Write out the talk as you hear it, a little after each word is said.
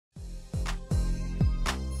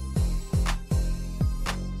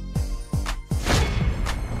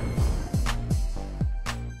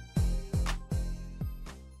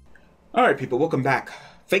Alright people, welcome back.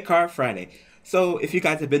 Fake Car Friday. So if you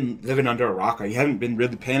guys have been living under a rock or you haven't been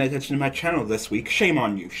really paying attention to my channel this week, shame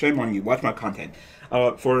on you. Shame on you. Watch my content.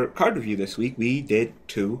 For card review this week, we did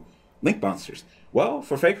 2 Link Monsters. Well,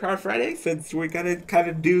 for Fake Car Friday, since we gotta kind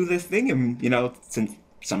of do this thing and, since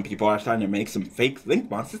some people are starting to make some fake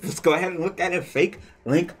Link Monsters, let's go ahead and look at a fake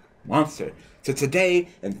Link Monster. So today,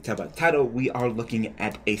 in the title, we are looking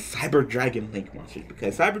at a Cyber Dragon Link Monster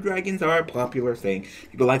because Cyber Dragons are a popular thing.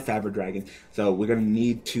 People like Cyber Dragons, so we're gonna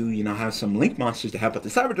need to, have some Link Monsters to help out the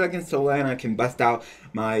Cyber Dragons, so then I can bust out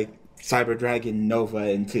my Cyber Dragon Nova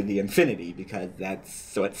into the infinity, because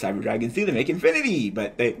that's what Cyber Dragons do. They make infinity,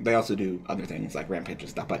 but they also do other things like rampage and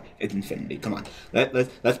stuff. But it's infinity. Come on,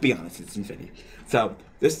 let's be honest. It's infinity. So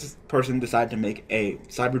this person decided to make a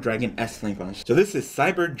Cyber Dragon S Link monster. So this is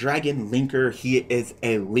Cyber Dragon Linker. He is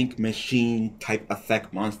a Link Machine type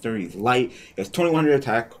effect monster. He's light. He has 2100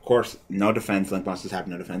 attack. Of course, no defense. Link monsters have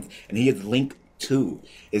no defense, and he is Link 2.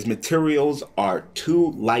 His materials are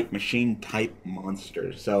 2 light machine type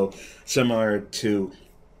monsters. So similar to,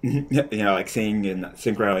 like saying in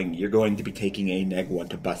Synchroing, you're going to be taking a -1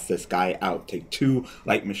 to bust this guy out. Take 2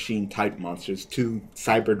 light machine type monsters, 2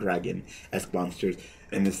 Cyber Dragon-esque monsters,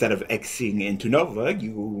 and instead of Xing into Nova,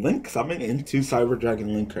 you link summon into Cyber Dragon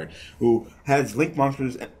Linker, who has link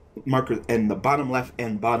monsters markers in the bottom left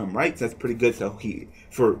and bottom right. So that's pretty good. So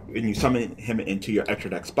when you summon him into your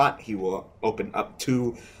extra deck spot, he will open up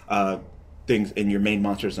 2 things in your main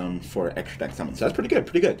monster zone for extra deck summon. So that's pretty good,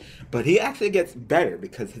 pretty good. But he actually gets better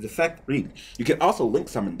because his effect reads: you can also link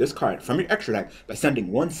summon this card from your extra deck by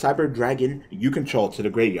sending 1 Cyber Dragon you control to the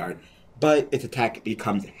graveyard, but its attack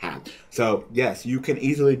becomes halved. So yes, you can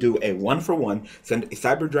easily do a 1-for-1, send a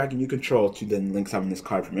Cyber Dragon you control to then link summon this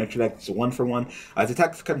card from your extra deck. It's a 1-for-1. His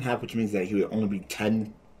attack is cut in half, which means that he would only be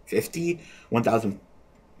 1050,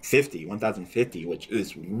 1050, which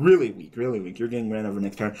is really weak, really weak. You're getting ran over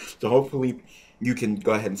next turn. So hopefully you can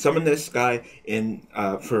go ahead and summon this guy in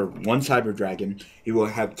for 1 Cyber Dragon. He will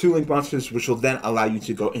have 2 Link Monsters, which will then allow you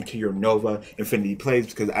to go into your Nova Infinity plays,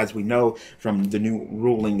 because as we know from the new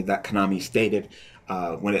ruling that Konami stated,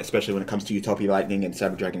 especially when it comes to Utopia Lightning and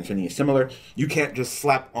Cyber Dragon Infinity is similar, you can't just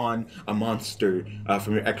slap on a monster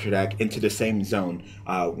from your extra deck into the same zone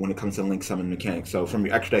when it comes to link summon mechanics. So from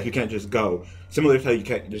your extra deck, you can't just go, similar to how you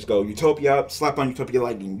can't just go Utopia, slap on Utopia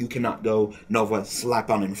Lightning. You cannot go Nova, slap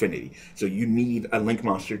on Infinity. So you need a link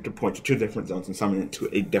monster to point to 2 different zones and summon it to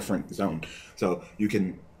a different zone. So you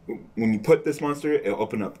can, when you put this monster, it'll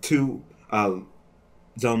open up 2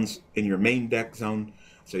 zones in your main deck zone.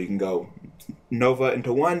 So you can go Nova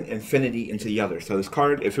into one, Infinity into the other. So this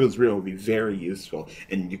card, if it was real, would be very useful.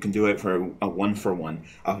 And you can do it for a 1-for-1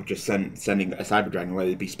 of just sending a Cyber Dragon,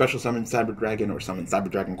 whether it be Special Summon Cyber Dragon or Summon Cyber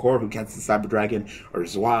Dragon Core who cancels the Cyber Dragon, or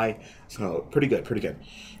Zwei. So pretty good, pretty good.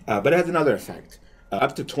 But it has another effect.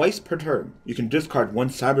 Up to twice per turn, you can discard 1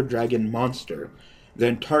 Cyber Dragon monster,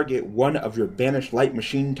 then target 1 of your banished light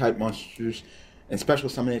machine type monsters and special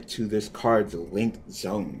summon it to this card's linked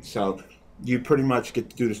zone. So you pretty much get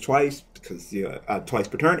to do this twice, because twice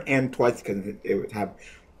per turn, and twice because it would have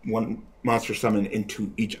 1 monster summon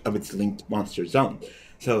into each of its linked monster zones.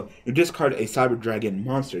 So you discard a Cyber Dragon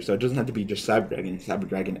monster, so it doesn't have to be just Cyber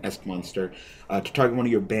Dragon-esque monster, to target 1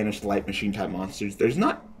 of your banished light machine type monsters. There's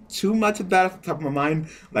not too much of that off the top of my mind.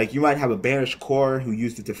 Like, you might have a banished core who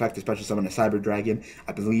used its effect to special summon a Cyber Dragon,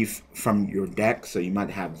 I believe, from your deck, so you might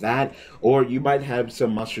have that. Or you might have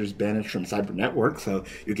some monsters banished from Cyber Network, so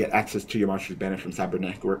you get access to your monsters banished from Cyber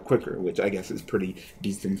Network quicker, which I guess is pretty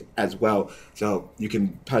decent as well. So you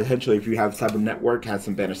can potentially, if you have Cyber Network, have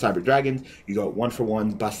some banished Cyber Dragons, you go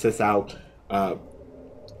 1-for-1, bust this out,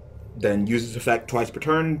 then use this effect twice per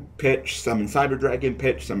turn, pitch, summon Cyber Dragon,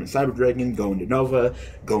 pitch, summon Cyber Dragon, go into Nova,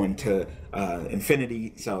 go into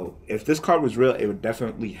Infinity. So if this card was real, it would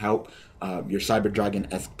definitely help your Cyber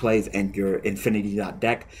Dragon-esque plays and your Infinity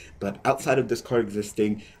deck. But outside of this card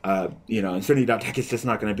existing, Infinity deck is just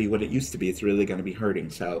not going to be what it used to be. It's really going to be hurting.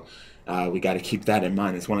 So we got to keep that in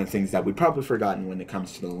mind. It's one of the things that we've probably forgotten when it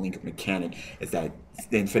comes to the Link mechanic, is that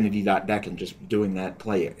the Infinity deck and just doing that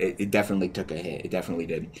play, it definitely took a hit. It definitely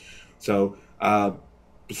did. So,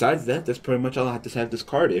 besides that, that's pretty much all I have to say of this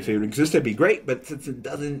card. If it existed, it'd be great, but since it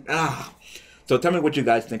doesn't, So tell me what you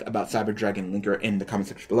guys think about Cyber Dragon Linker in the comment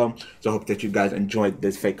section below. So I hope that you guys enjoyed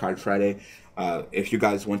this Fake Card Friday. If you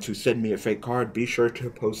guys want to send me a fake card, be sure to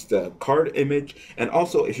post the card image. And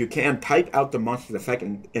also, if you can, type out the monster's effect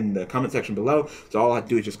in the comment section below. So all I have to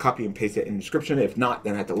do is just copy and paste it in the description. If not,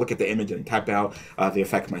 then I have to look at the image and type out the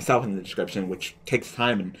effect myself in the description, which takes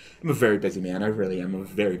time. And I'm a very busy man. I really am a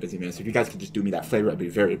very busy man. So if you guys could just do me that favor, I'd be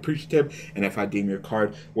very appreciative. And if I deem your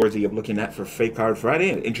card worthy of looking at for Fake Card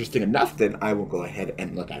Friday and interesting enough, then I will go ahead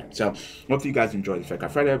and look at it. So hopefully you guys enjoyed the Fake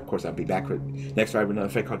Card Friday. Of course, I'll be back with next Friday with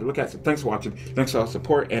another fake card to look at. So thanks for watching. Thanks for all the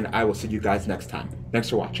support, and I will see you guys next time. Thanks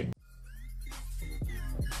for watching.